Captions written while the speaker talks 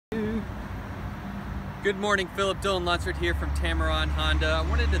Good morning, Phillip. Lunsford here from Tameron Honda. I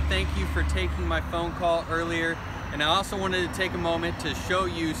wanted to thank you for taking my phone call earlier, and I also wanted to take a moment to show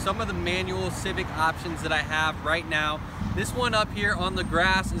you some of the manual Civic options that I have right now. This one up here on the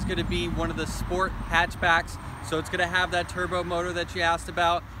grass is going to be one of the sport hatchbacks, so it's going to have that turbo motor that you asked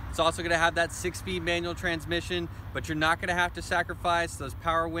about. It's also going to have that 6-speed manual transmission, but you're not going to have to sacrifice those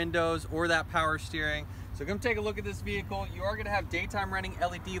power windows or that power steering. So come take a look at this vehicle. You are going to have daytime running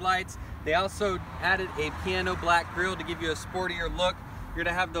LED lights. They also added a piano black grille to give you a sportier look. You're going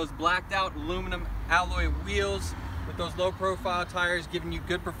to have those blacked out aluminum alloy wheels with those low profile tires, giving you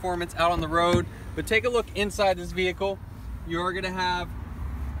good performance out on the road. But take a look inside this vehicle. You are going to have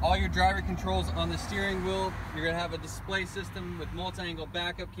all your driver controls on the steering wheel. You're going to have a display system with multi-angle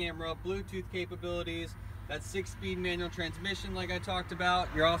backup camera, Bluetooth capabilities, that 6-speed manual transmission like I talked about.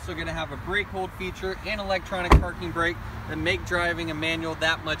 You're also going to have a brake hold feature and electronic parking brake that make driving a manual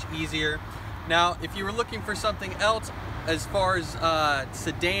that much easier. Now, if you were looking for something else as far as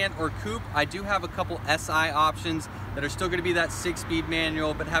sedan or coupe, I do have a couple SI options that are still going to be that 6-speed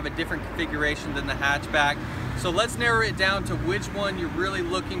manual but have a different configuration than the hatchback. So let's narrow it down to which one you're really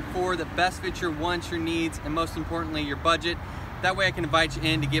looking for that best fits your wants, your needs, and most importantly, your budget. That way I can invite you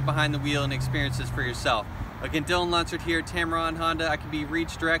in to get behind the wheel and experience this for yourself. Again, Lunsford here at Tameron Honda. I can be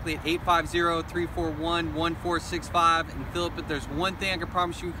reached directly at 850-341-1465. And Phillip, if there's one thing I can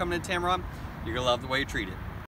promise you coming to Tameron, you're going to love the way you're treated.